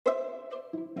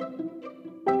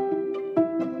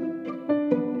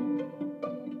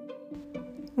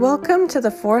Welcome to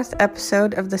the fourth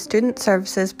episode of the Student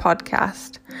Services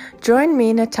podcast. Join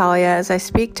me, Natalia, as I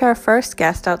speak to our first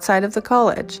guest outside of the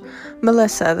college,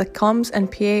 Melissa, the Comms and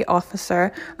PA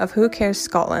Officer of Who Cares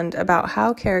Scotland, about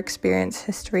how Care Experience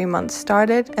History Month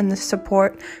started and the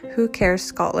support Who Cares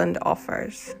Scotland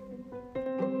offers.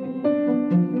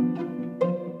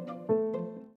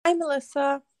 Hi,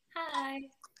 Melissa. Hi.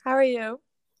 How are you?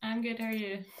 I'm good. How are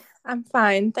you? I'm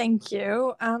fine, thank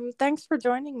you. Thanks for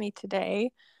joining me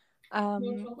today.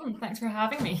 No problem. Thanks for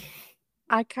having me.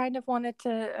 I kind of wanted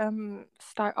to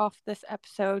start off this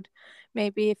episode.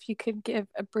 Maybe if you could give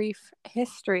a brief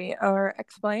history or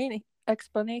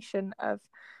explanation of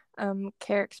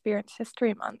Care Experience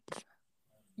History Month.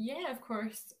 Yeah, of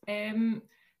course.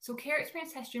 So Care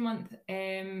Experience History Month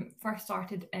first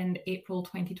started in April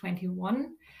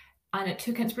 2021, and it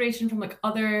took inspiration from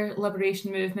other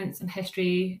liberation movements and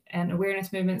history and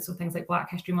awareness movements, so things like Black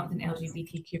History Month and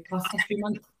LGBTQ+ History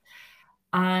Month.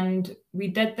 And we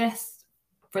did this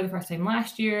for the first time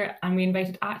last year, and we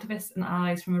invited activists and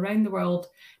allies from around the world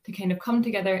to kind of come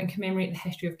together and commemorate the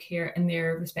history of care in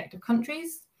their respective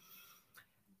countries.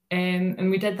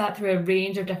 And we did that through a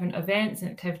range of different events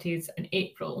and activities in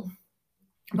April.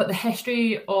 But the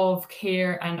history of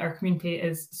care and our community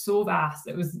is so vast,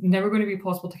 it was never going to be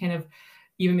possible to kind of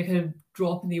even make a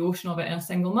drop in the ocean of it in a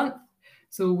single month.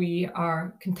 So we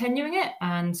are continuing it.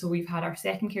 And so we've had our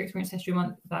second Care Experience History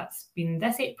Month that's been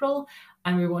this April,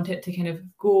 and we want it to kind of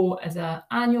go as an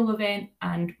annual event,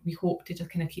 and we hope to just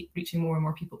kind of keep reaching more and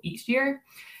more people each year.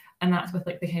 And that's with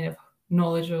the kind of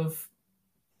knowledge of,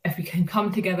 if we can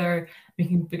come together, we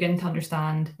can begin to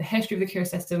understand the history of the care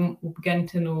system. We'll begin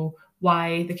to know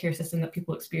why the care system that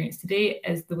people experience today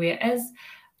is the way it is,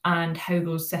 and how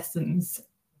those systems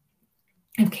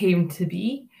have came to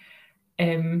be.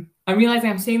 I'm realising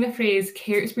I'm saying the phrase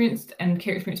care experienced and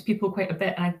care experienced people quite a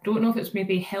bit, and I don't know if it's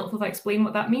maybe helpful if I explain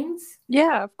what that means.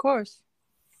 Yeah, of course.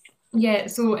 Yeah,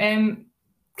 so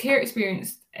care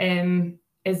experienced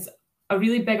is a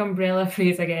really big umbrella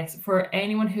phrase, I guess, for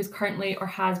anyone who's currently or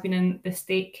has been in the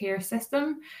state care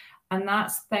system. And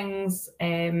that's things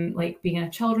like being in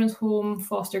a children's home,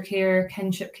 foster care,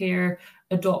 kinship care,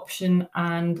 adoption,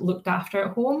 and looked after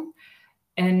at home.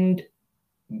 And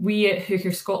we at Who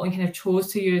Cares Scotland kind of chose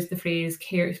to use the phrase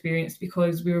care experience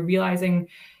because we were realising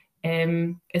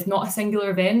it's not a singular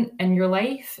event in your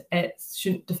life. It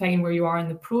shouldn't define where you are in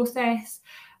the process.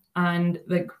 And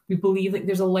we believe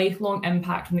there's a lifelong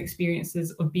impact on the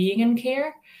experiences of being in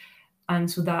care.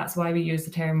 And so that's why we use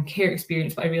the term care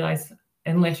experience. But I realise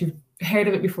unless you've heard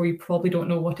of it before, you probably don't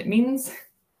know what it means.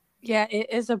 Yeah, it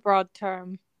is a broad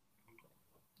term.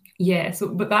 Yeah,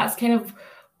 but that's kind of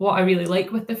what I really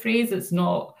like with the phrase. It's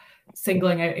not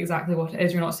singling out exactly what it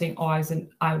is. You're not saying, oh,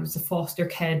 I was a foster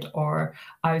kid, or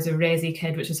I was a resi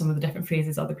kid, which is some of the different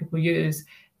phrases other people use.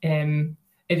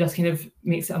 It just kind of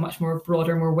makes it a much more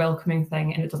broader, more welcoming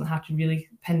thing, and it doesn't have to really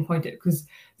pinpoint it, because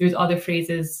there's other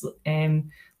phrases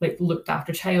like looked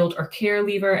after child or care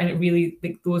leaver, and it really,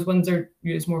 those ones are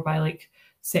used more by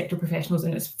sector professionals,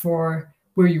 and it's for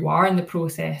where you are in the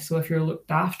process. So if you're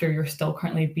looked after, you're still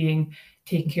currently being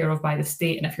taken care of by the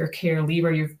state, and if you're a care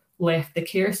leaver, you've left the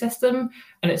care system,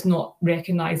 and it's not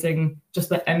recognising just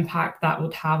the impact that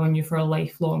would have on you for a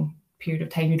lifelong period of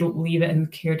time. You don't leave it, and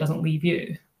the care doesn't leave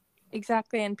you.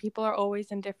 Exactly, and people are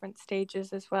always in different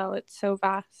stages as well. It's so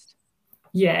vast.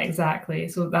 Yeah, exactly.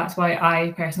 So that's why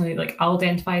I personally I'll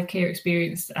identify as care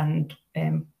experience, and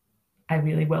I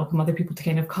really welcome other people to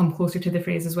kind of come closer to the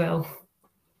phrase as well.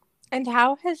 And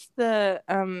how has the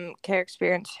Care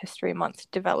Experience History Month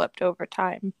developed over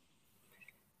time?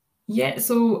 Yeah,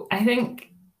 so I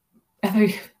think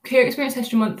Care Experience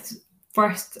History Month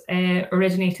first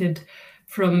originated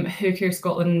from Who Cares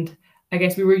Scotland. I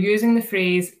guess we were using the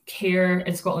phrase care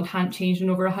in Scotland hadn't changed in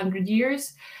over 100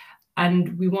 years.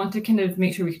 And we wanted to kind of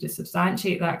make sure we could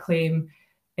substantiate that claim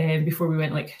before we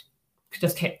went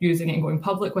just kept using it and going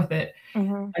public with it.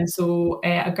 Mm-hmm. And so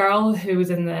a girl who was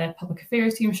in the public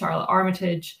affairs team, Charlotte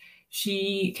Armitage,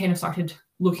 she kind of started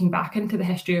looking back into the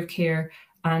history of care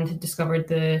and had discovered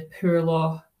the Poor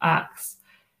Law Acts.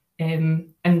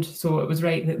 And so it was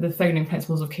right that the founding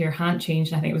principles of care hadn't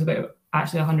changed. And I think it was about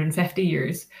actually 150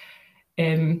 years.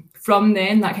 From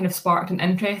then, that kind of sparked an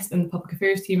interest in the public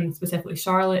affairs team, and specifically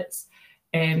Charlotte's,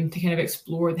 to kind of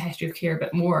explore the history of care a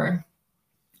bit more.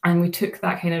 And we took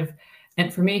that kind of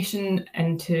information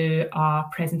into a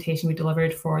presentation we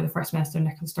delivered for the First Minister,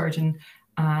 Nicola Sturgeon,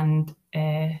 and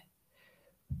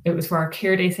it was for our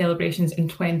Care Day celebrations in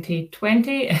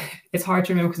 2020. It's hard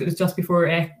to remember because it was just before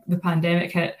the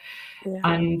pandemic hit. Yeah.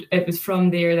 And it was from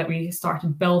there that we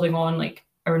started building on like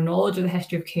our knowledge of the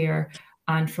history of care.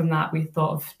 And from that, we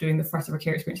thought of doing the first ever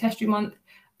Care Experience History Month.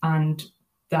 And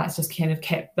that's just kind of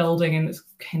kept building and it's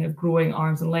kind of growing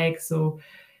arms and legs. So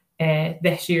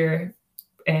this year,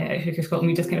 Who Cares Scotland,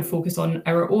 we just kind of focused on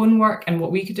our own work and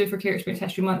what we could do for Care Experience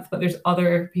History Month. But there's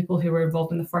other people who were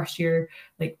involved in the first year,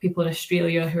 like people in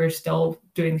Australia who are still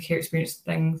doing the Care Experience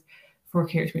things for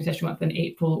Care Experience History Month in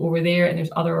April over there. And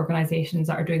there's other organisations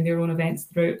that are doing their own events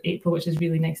throughout April, which is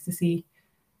really nice to see.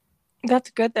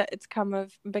 That's good that it's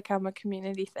become a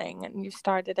community thing and you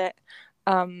started it.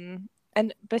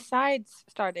 And besides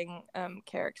starting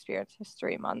Care Experience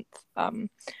History Month,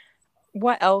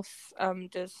 what else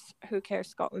does Who Cares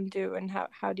Scotland do, and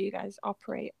how do you guys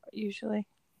operate usually?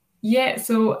 Yeah,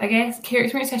 so I guess Care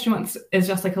Experience History Month is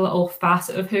just like a little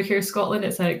facet of Who Cares Scotland.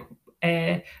 It's like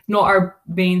not our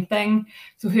main thing.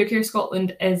 So Who Cares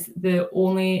Scotland is the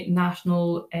only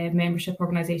national membership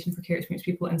organisation for care experienced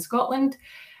people in Scotland.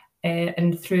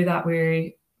 And through that,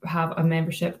 we have a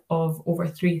membership of over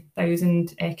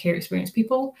 3,000 care experienced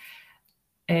people.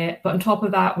 But on top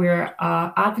of that, we're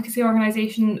an advocacy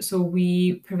organisation. So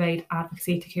we provide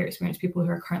advocacy to care experienced people who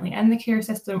are currently in the care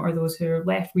system or those who are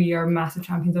left. We are massive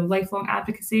champions of lifelong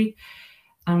advocacy.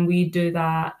 And we do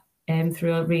that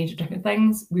through a range of different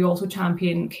things. We also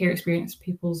champion care experienced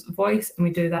people's voice, and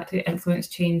we do that to influence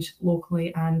change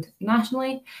locally and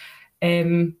nationally.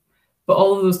 But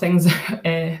all of those things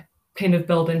kind of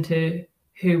build into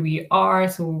who we are.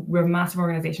 So we're a massive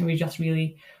organisation. We just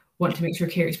really want to make sure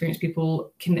care experienced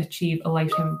people can achieve a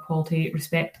lifetime of quality,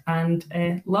 respect and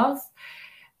love.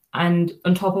 And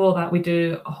on top of all that, we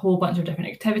do a whole bunch of different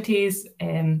activities.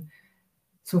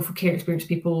 So for care experienced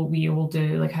people, we will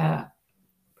do like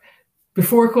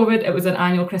before COVID, it was an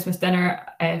annual Christmas dinner.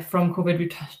 From COVID,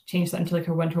 we changed that into like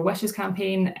our Winter Wishes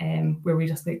campaign, where we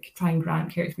just like try and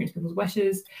grant care experienced people's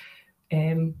wishes.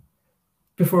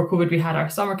 Before COVID, we had our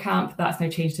summer camp. That's now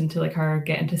changed into like our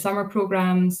Get Into Summer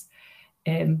programs.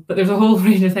 But there's a whole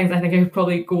range of things. I think I could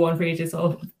probably go on for ages, so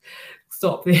I'll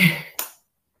stop there.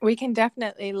 We can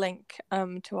definitely link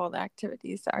to all the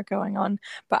activities that are going on,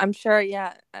 but I'm sure,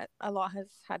 yeah, a lot has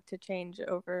had to change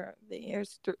over the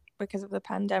years because of the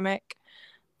pandemic,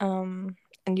 and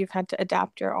you've had to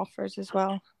adapt your offers as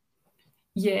well.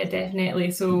 Yeah, definitely.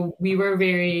 So we were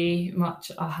very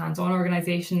much a hands-on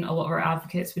organisation. A lot of our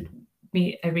advocates would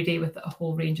meet every day with a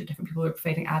whole range of different people we were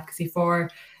providing advocacy for.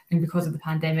 And because of the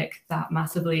pandemic, that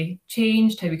massively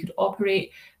changed how we could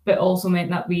operate, but also meant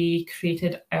that we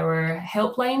created our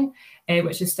helpline,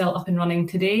 which is still up and running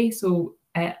today. So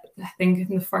I think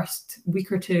in the first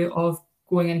week or two of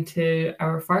going into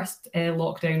our first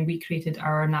lockdown, we created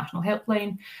our national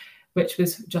helpline, which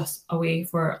was just a way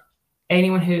for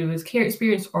anyone who was care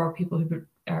experienced or people who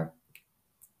are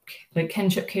like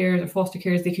kinship carers or foster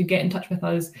carers, they could get in touch with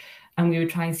us and we would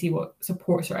try and see what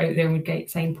supports are out there and we'd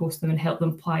get signpost them and help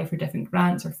them apply for different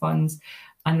grants or funds.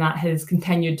 And that has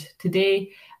continued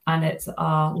today, and it's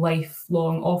a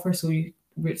lifelong offer, so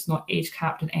it's not age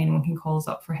capped and anyone can call us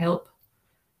up for help.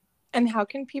 And how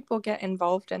can people get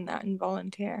involved in that and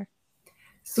volunteer?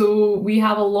 So we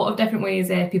have a lot of different ways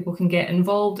people can get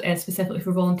involved, specifically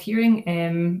for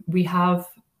volunteering. We have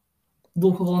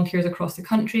local volunteers across the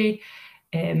country.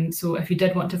 So if you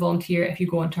did want to volunteer, if you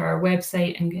go onto our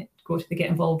website and go to the Get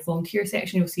Involved volunteer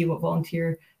section, you'll see what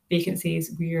volunteer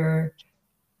vacancies we're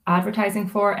advertising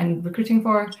for and recruiting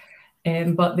for.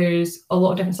 But there's a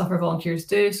lot of different stuff our volunteers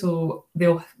do. So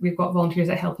we've got volunteers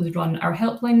that help us run our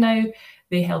helpline now.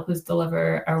 They help us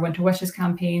deliver our Winter Wishes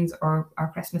campaigns or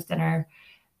our Christmas dinner.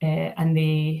 And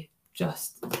they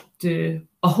just do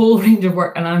a whole range of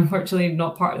work. And I'm unfortunately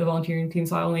not part of the volunteering team,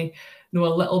 so I only know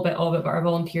a little bit of it, but our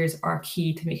volunteers are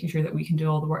key to making sure that we can do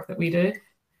all the work that we do.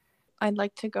 I'd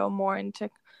like to go more into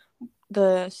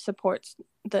the supports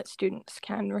that students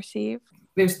can receive.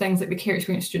 There's things like the Care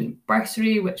Experience Student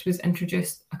Bursary, which was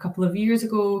introduced a couple of years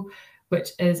ago, which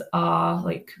is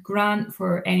a grant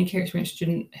for any care experienced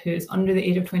student who is under the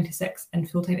age of 26 in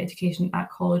full-time education at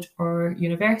college or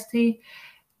university.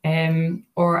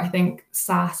 Or I think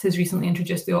SAS has recently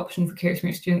introduced the option for care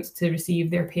experienced students to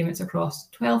receive their payments across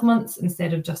 12 months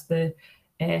instead of just the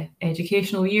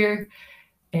educational year.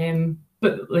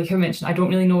 But like I mentioned, I don't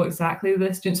really know exactly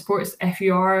the student supports. If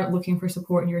you are looking for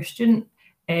support and you're a student,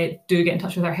 do get in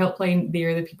touch with our helpline.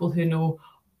 They're the people who know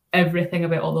everything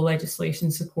about all the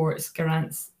legislation, supports,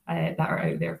 grants that are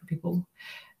out there for people.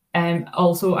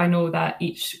 Also, I know that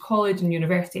each college and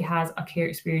university has a care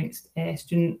experienced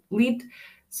student lead.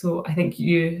 So I think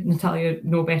you, Natalia,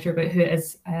 know better about who it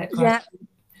is. Yeah,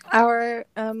 Our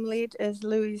lead is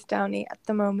Louise Downey at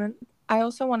the moment. I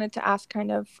also wanted to ask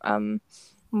kind of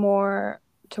more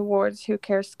towards Who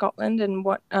Cares Scotland and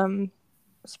what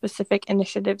specific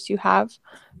initiatives you have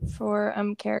for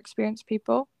care experienced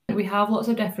people. We have lots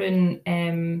of different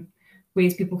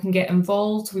ways people can get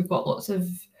involved. We've got lots of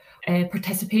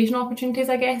participation opportunities,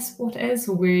 I guess, what it is.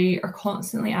 So we are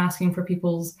constantly asking for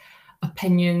people's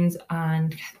opinions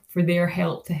and for their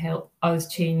help to help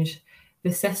us change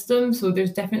the system. So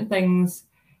there's different things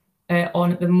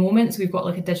on at the moment. So we've got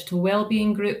like a digital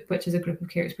wellbeing group, which is a group of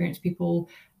care experienced people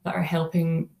that are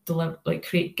helping deliver, like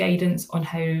create guidance on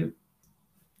how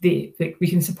we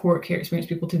can support care experienced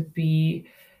people to be.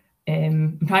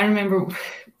 I'm trying to remember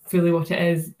fully what it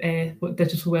is, what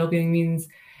digital wellbeing means.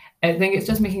 I think it's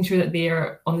just making sure that they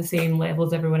are on the same level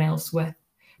as everyone else with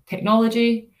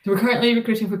technology. So we're currently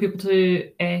recruiting for people to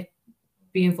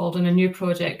be involved in a new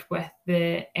project with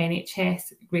the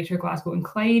NHS Greater Glasgow and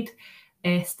Clyde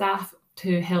staff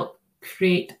to help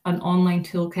create an online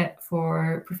toolkit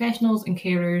for professionals and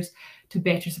carers to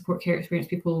better support care experienced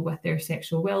people with their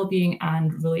sexual well-being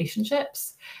and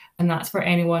relationships. And that's for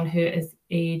anyone who is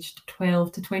aged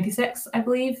 12 to 26, I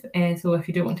believe. So if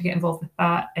you don't want to get involved with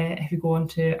that, if you go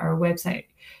onto our website,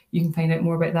 you can find out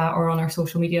more about that, or on our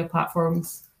social media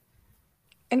platforms.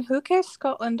 And Who Cares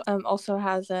Scotland also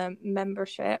has a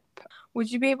membership.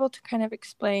 Would you be able to kind of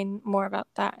explain more about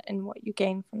that and what you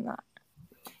gain from that?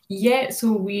 Yeah,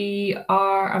 so we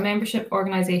are a membership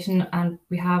organisation and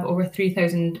we have over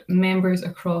 3,000 members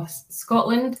across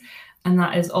Scotland, and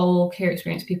that is all care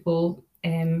experienced people.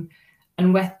 And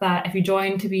with that, if you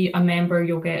join to be a member,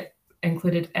 you'll get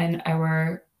included in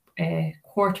our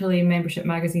quarterly membership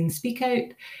magazine Speak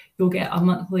Out. You'll get a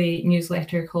monthly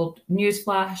newsletter called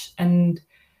Newsflash, and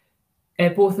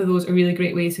both of those are really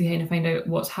great ways to kind of find out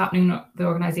what's happening in the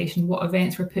organisation, what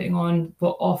events we're putting on,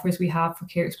 what offers we have for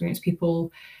care experienced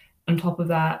people. On top of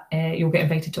that, you'll get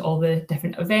invited to all the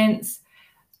different events,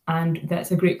 and that's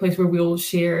a great place where we'll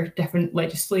share different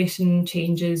legislation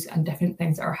changes and different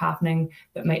things that are happening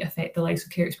that might affect the lives of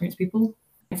care experienced people.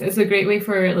 It's a great way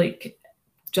for like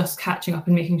just catching up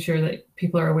and making sure that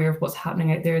people are aware of what's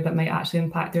happening out there that might actually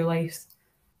impact their lives.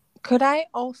 Could I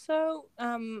also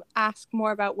ask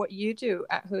more about what you do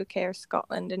at Who Cares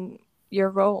Scotland and your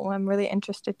role? I'm really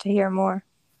interested to hear more.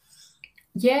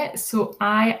 Yeah, so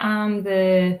I am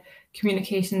the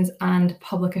Communications and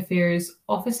Public Affairs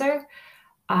Officer.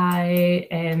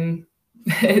 It's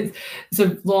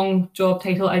a long job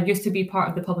title. I used to be part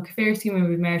of the Public Affairs team when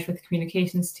we merged with the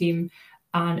Communications team,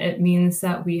 and it means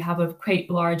that we have a quite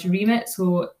large remit.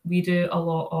 So we do a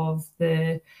lot of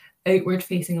the outward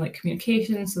facing like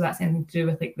communication. So that's anything to do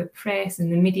with like the press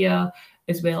and the media,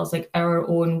 as well as like our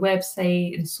own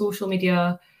website and social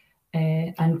media,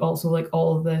 and also like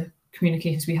all of the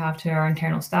communications we have to our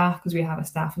internal staff, because we have a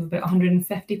staff of about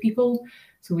 150 people.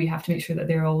 So we have to make sure that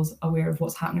they're always aware of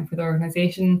what's happening for the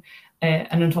organisation.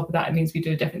 And on top of that, it means we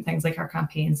do different things like our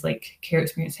campaigns, like Care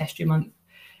Experience History Month.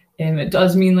 It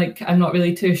does mean like I'm not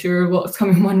really too sure what's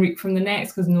coming one week from the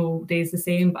next, because no day's the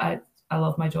same, but I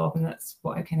love my job, and that's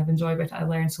what I kind of enjoy about it. I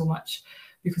learn so much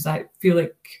because I feel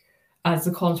like as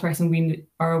the comms person, we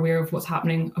are aware of what's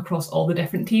happening across all the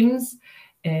different teams,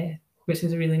 which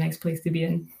is a really nice place to be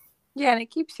in. Yeah, and it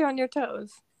keeps you on your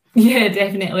toes. Yeah,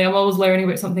 definitely. I'm always learning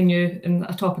about something new and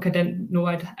a topic I didn't know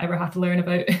I'd ever have to learn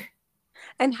about.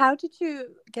 And how did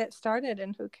you get started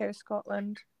in Who Cares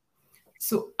Scotland?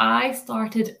 So I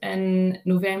started in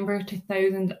November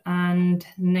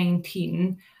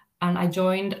 2019, and I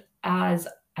joined as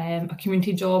a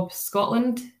Community Jobs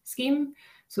Scotland scheme.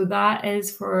 So that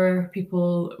is for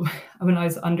people when I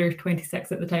was under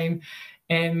 26 at the time.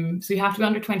 So you have to be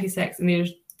under 26, and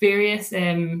there's various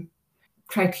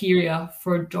criteria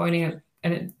for joining it,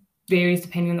 and it varies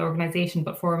depending on the organisation.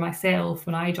 But for myself,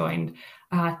 when I joined,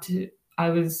 I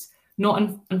was not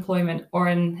in employment or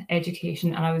in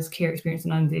education, and I was care experienced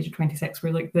and under the age of 26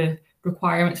 were like the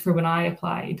requirements for when I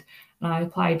applied. And I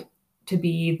applied to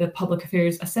be the public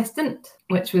affairs assistant,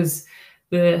 which was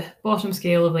the bottom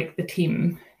scale of like the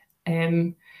team.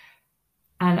 And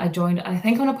I joined, I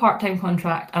think, on a part-time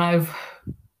contract, and I've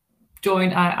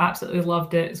joined, I absolutely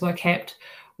loved it. So I kept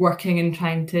working and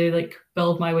trying to like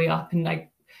build my way up, and I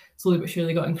slowly but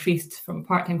surely got increased from a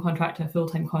part-time contract to a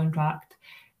full-time contract.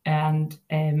 And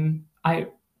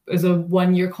it was a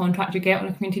 1-year contract you get on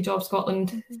a Community Jobs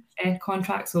Scotland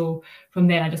contract. So from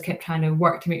then I just kept trying to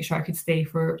work to make sure I could stay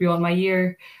for beyond my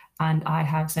year. And I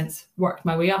have since worked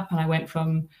my way up, and I went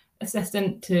from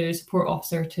assistant to support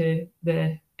officer to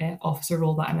the officer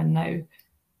role that I'm in now.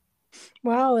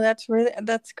 Wow, that's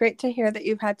great to hear that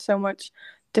you've had so much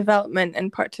development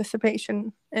and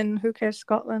participation. in Who Cares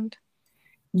Scotland?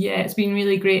 Yeah, it's been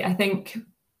really great. I think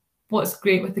what's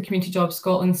great with the Community Jobs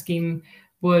Scotland scheme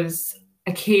was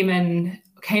I came in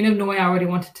kind of knowing I already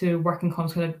wanted to work in comms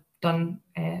because I'd done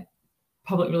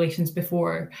public relations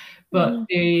before, but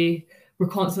they were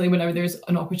constantly, whenever there's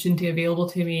an opportunity available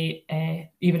to me,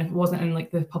 even if it wasn't in like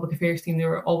the public affairs team, they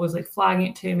were always like flagging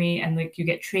it to me, and like you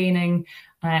get training.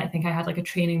 I think I had like a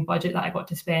training budget that I got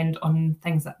to spend on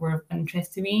things that were of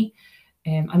interest to me.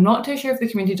 I'm not too sure if the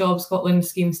Community Jobs Scotland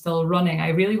scheme's still running. I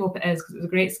really hope it is because it's a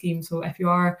great scheme. So if you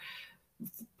are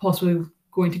possibly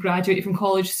going to graduate from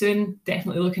college soon,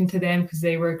 definitely look into them because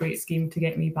they were a great scheme to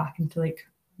get me back into like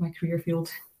my career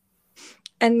field.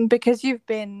 And because you've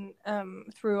been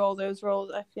through all those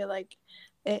roles, I feel like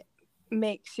it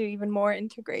makes you even more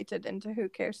integrated into Who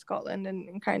Cares Scotland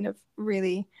and kind of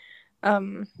really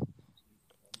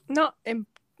not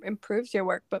improves your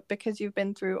work, but because you've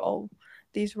been through all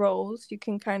these roles, you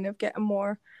can kind of get a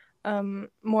more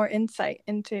insight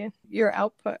into your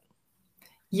output.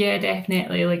 Yeah,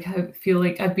 definitely. Like I feel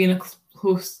like I've been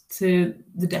close to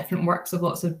the different works of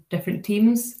lots of different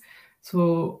teams.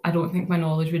 So I don't think my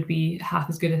knowledge would be half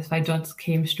as good as if I just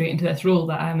came straight into this role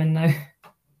that I'm in now.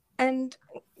 And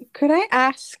could I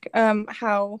ask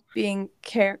how being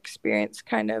care experience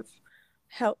kind of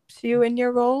helps you in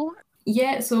your role?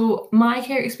 Yeah, so my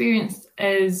care experience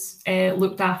is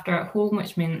looked after at home,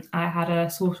 which meant I had a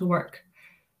social worker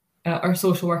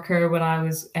when I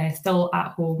was still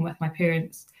at home with my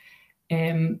parents,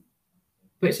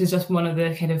 which is just one of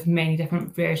the kind of many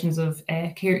different versions of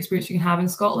care experience you can have in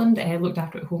Scotland. Looked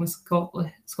after at home is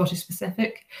Scottish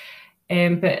specific,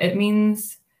 but it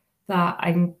means that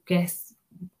I guess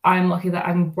I'm lucky that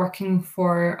I'm working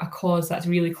for a cause that's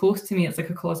really close to me. It's like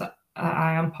a cause that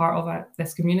I am part of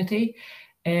this community.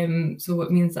 So it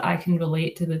means that I can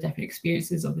relate to the different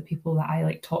experiences of the people that I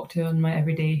like talk to on my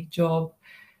everyday job.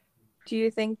 Do you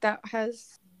think that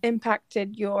has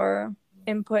impacted your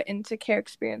input into Care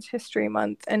Experience History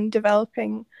Month and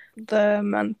developing the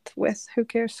month with Who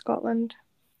Cares Scotland?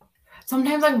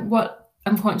 Sometimes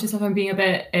I'm conscious of I'm being a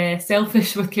bit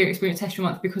selfish with Care Experience History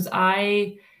Month because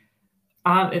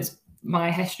it's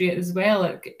my history as well.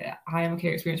 Like, I am a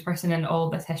care experience person and all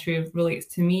this history relates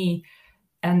to me,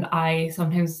 and I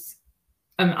sometimes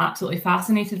am absolutely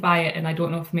fascinated by it, and I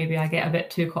don't know if maybe I get a bit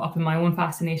too caught up in my own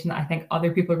fascination that I think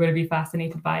other people are going to be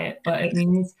fascinated by it, but it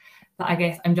means that I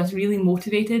guess I'm just really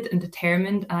motivated and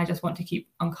determined, and I just want to keep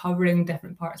uncovering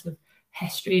different parts of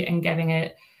history and giving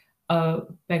it a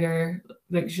bigger,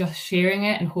 like just sharing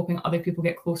it and hoping other people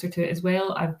get closer to it as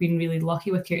well. I've been really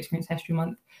lucky with Care Experience History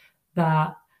Month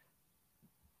that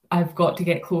I've got to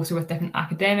get closer with different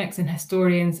academics and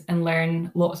historians and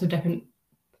learn lots of different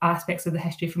aspects of the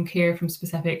history from care, from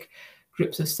specific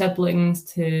groups of siblings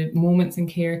to moments in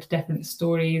care to different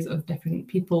stories of different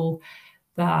people,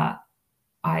 that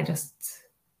I just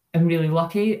am really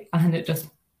lucky, and it just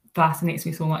fascinates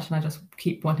me so much, and I just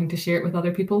keep wanting to share it with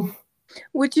other people.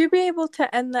 Would you be able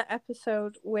to end the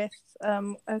episode with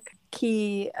a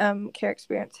key care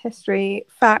experience history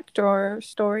fact or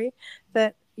story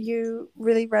that you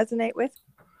really resonate with?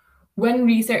 When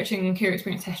researching Care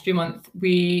Experience History Month,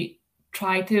 we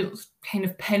try to kind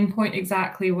of pinpoint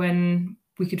exactly when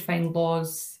we could find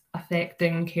laws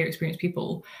affecting care experience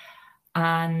people.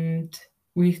 And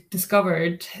we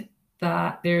discovered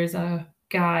that there's a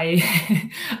guy,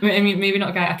 I mean, maybe not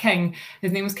a guy, a king.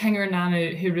 His name was King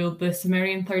Ur-Nammu, who ruled the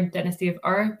Sumerian Third Dynasty of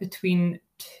Ur between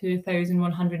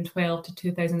 2112 to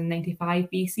 2095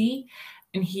 BC.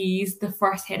 And he's the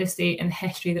first head of state in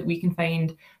history that we can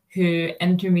find who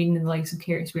intervened in the lives of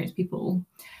care experienced people.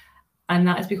 And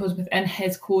that is because within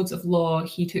his codes of law,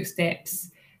 he took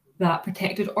steps that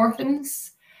protected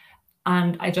orphans.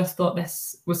 And I just thought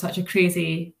this was such a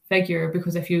crazy figure,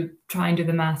 because if you try and do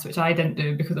the maths, which I didn't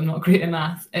do because I'm not great at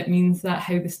maths, it means that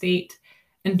how the state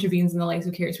intervenes in the lives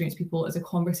of care experienced people is a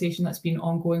conversation that's been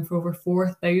ongoing for over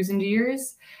 4,000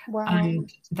 years. Wow.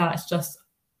 And that's just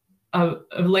a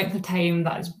length of time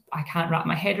that is, I can't wrap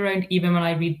my head around, even when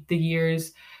I read the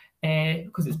years,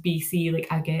 because it's BC, like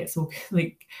I get so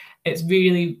like it's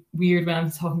really weird when I'm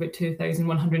talking about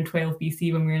 2112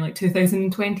 BC when we're in like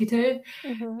 2022.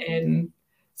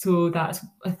 So that's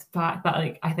a fact that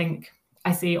like I think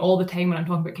I say all the time when I'm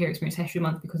talking about Care Experience History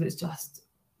Month, because it's just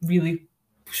really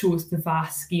shows the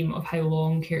vast scheme of how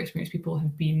long care experienced people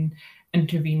have been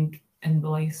intervened in the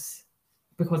lives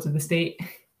because of the state.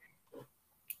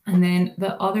 And then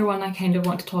the other one I kind of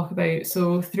want to talk about,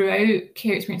 so throughout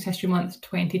Care Experience History Month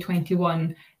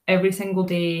 2021, every single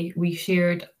day we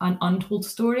shared an untold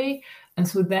story. And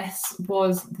so this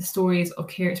was the stories of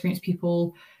care experienced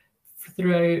people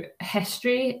throughout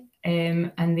history.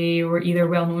 and they were either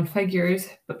well-known figures,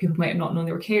 but people might have not known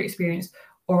they were care experienced,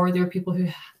 or there were people who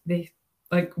they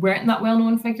like weren't that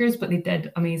well-known figures, but they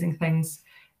did amazing things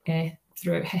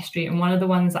throughout history. And one of the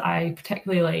ones that I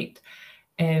particularly liked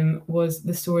was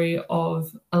the story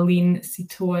of Aline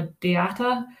Sitoa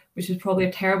Deata, which is probably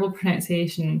a terrible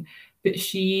pronunciation, but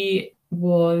she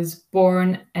was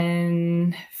born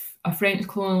in a French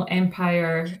colonial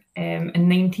empire in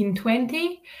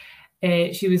 1920.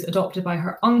 She was adopted by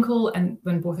her uncle and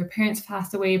when both her parents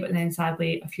passed away, but then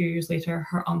sadly a few years later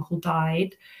her uncle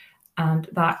died, and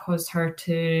that caused her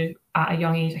to, at a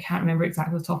young age, I can't remember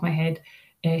exactly off the top of my head,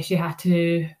 she had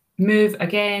to move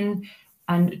again.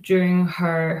 And during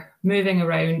her moving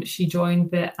around, she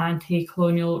joined the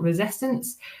anti-colonial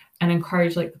resistance and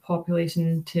encouraged the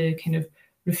population to kind of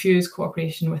refuse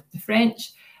cooperation with the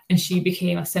French. And she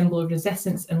became a symbol of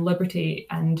resistance and liberty.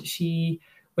 And she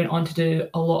went on to do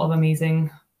a lot of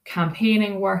amazing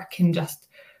campaigning work and just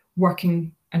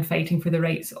working and fighting for the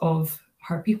rights of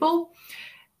her people.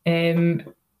 In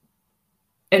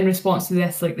response to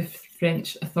this, the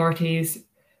French authorities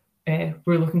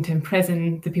were looking to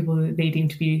imprison the people that they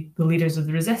deemed to be the leaders of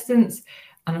the resistance.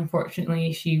 And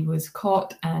unfortunately, she was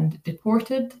caught and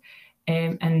deported.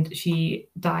 And she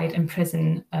died in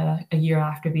prison a year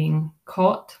after being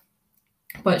caught.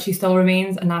 But she still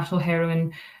remains a national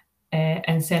heroine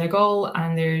in Senegal,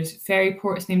 and there's ferry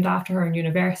ports named after her and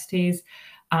universities.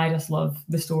 And I just love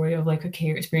the story of a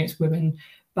care experienced woman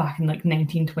back in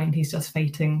 1920s just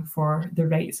fighting for the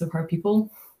rights of her people.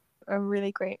 A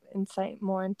really great insight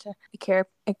more into the care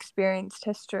experienced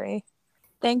history.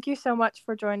 Thank you so much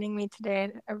for joining me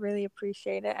today. I really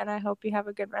appreciate it, and I hope you have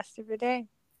a good rest of your day.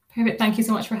 Perfect. Thank you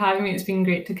so much for having me. It's been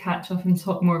great to catch up and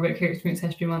talk more about Care Experience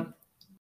History Month.